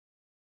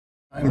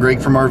I'm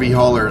Greg from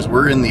RVHaulers.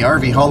 We're in the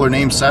RV hauler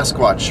named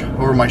Sasquatch.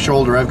 Over my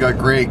shoulder I've got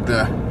Greg,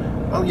 the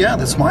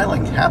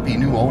smiling, happy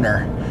new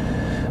owner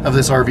of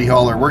this RV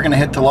hauler. We're gonna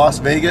head to Las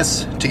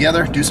Vegas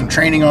together, do some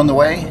training on the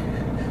way.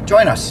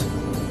 Join us.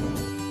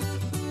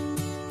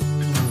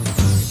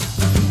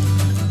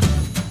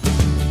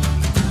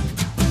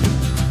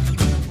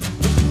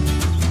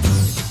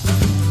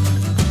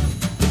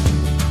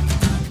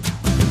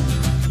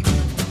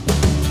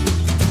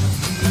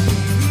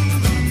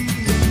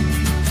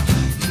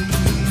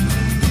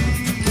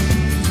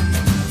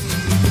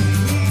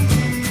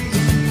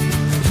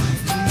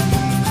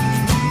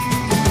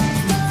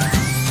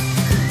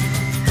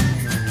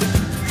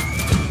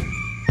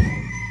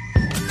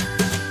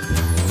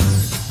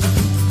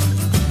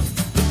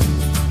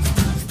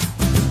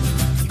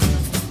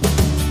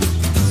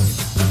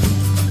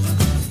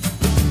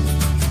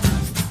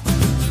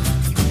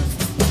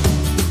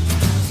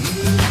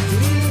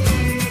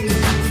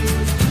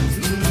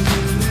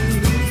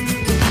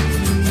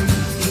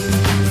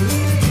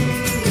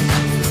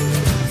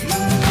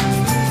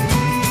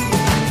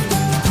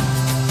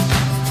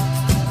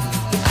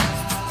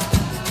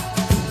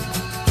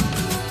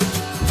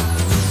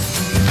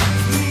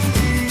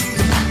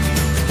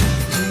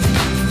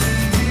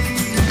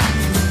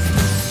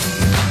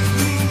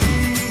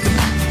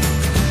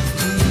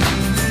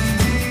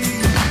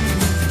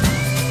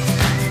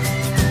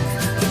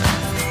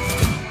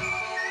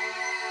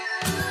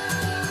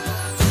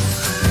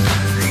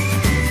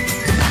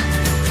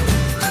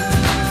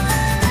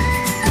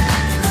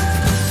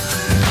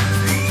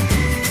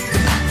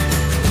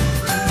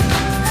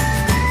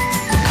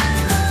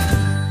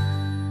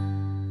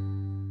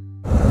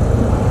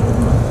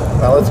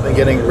 Well, it's been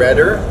getting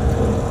redder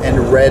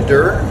and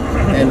redder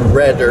and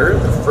redder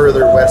the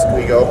further west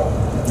we go.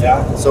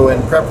 Yeah. So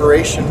in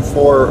preparation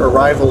for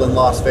arrival in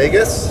Las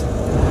Vegas,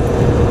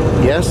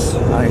 yes,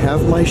 I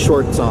have my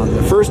shorts on.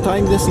 The first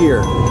time this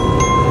year.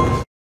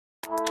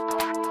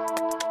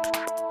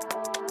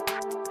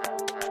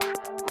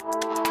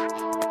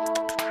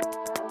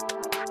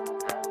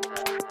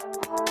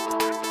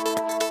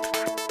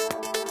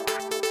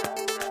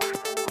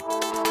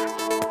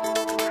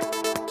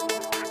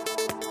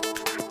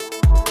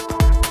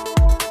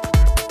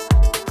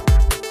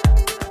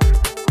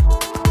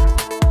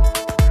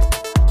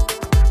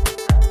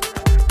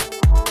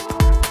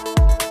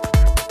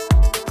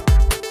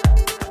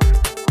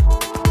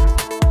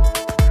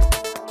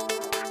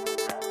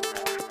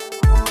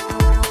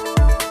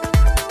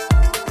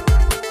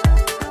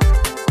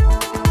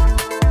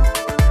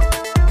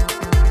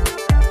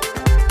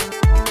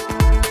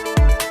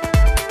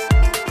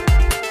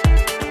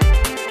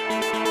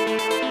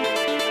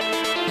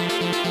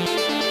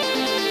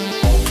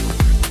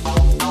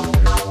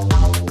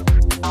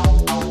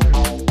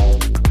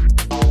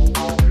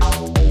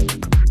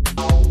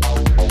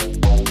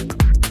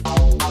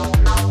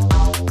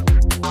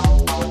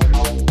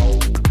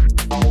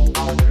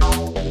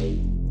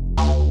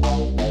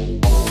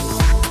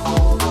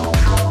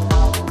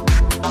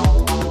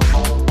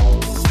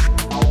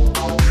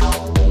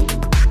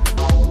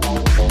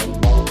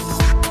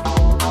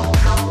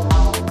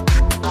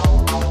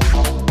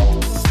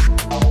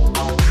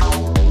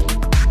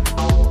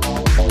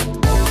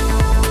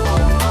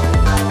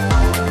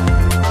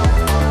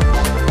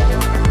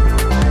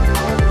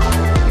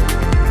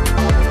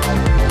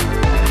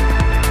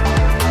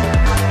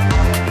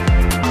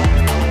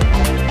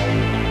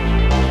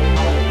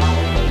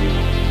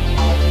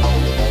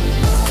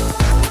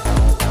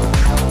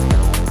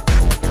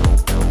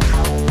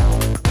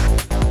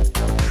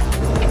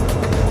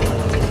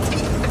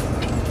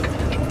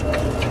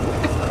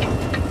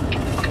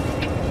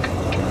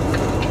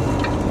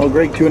 Well,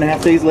 Greg,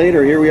 2.5 days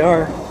later, here we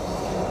are.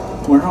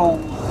 We're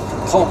home.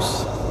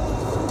 Close.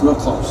 Real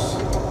close.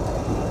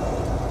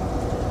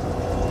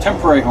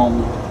 Temporary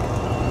home.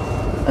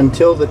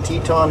 Until the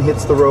Teton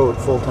hits the road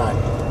full time.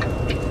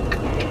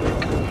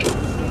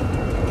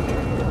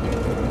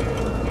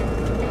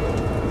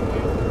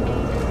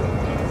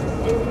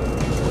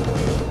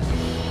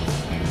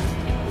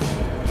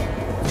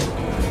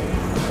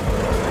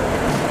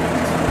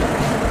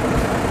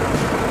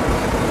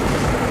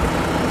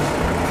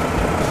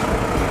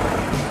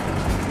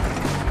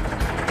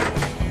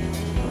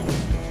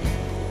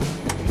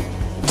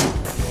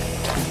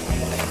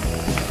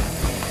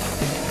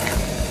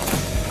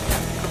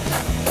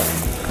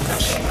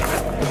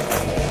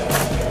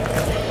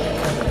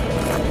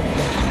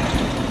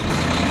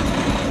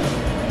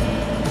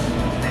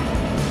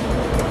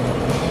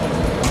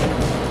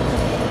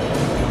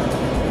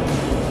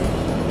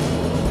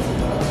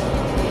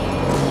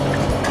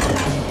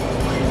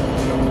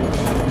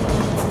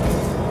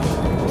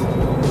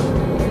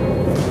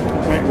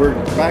 We're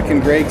back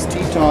in Greg's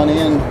Teton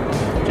in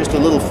just a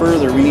little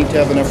further. We need to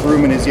have enough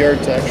room in his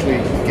yard to actually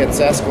get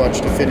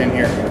Sasquatch to fit in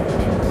here.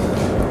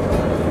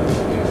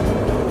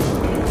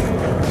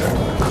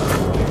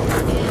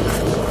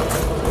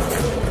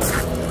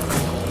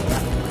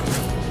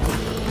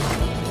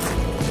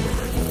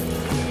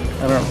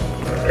 I don't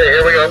know. Okay,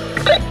 here we go.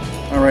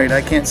 All right,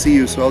 Alright, I can't see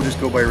you, so I'll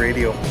just go by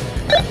radio.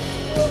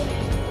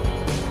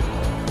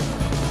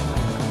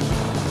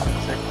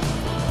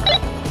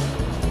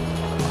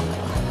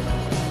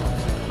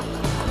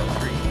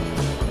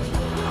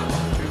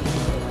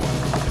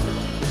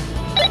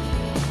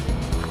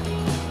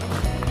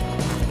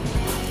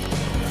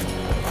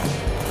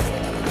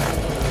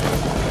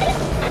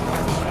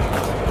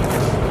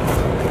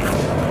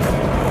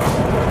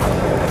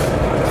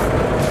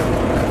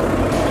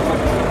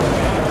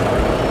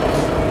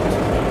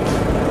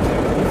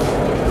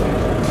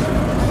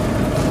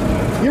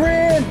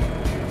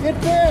 It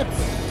fits!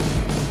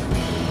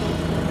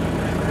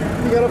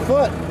 You got a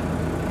foot.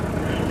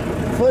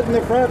 Foot in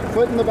the front,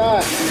 foot in the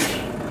back.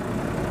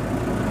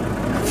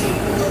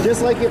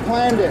 Just like you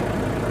planned it.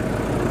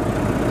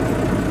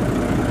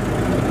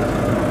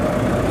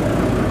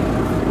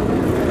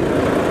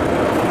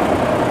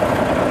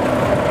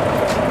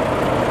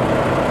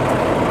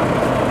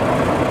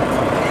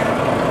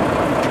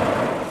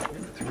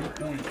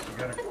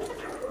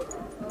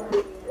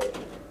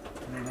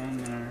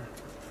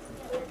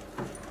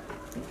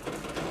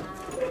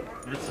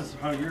 This is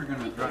how you're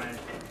gonna drive.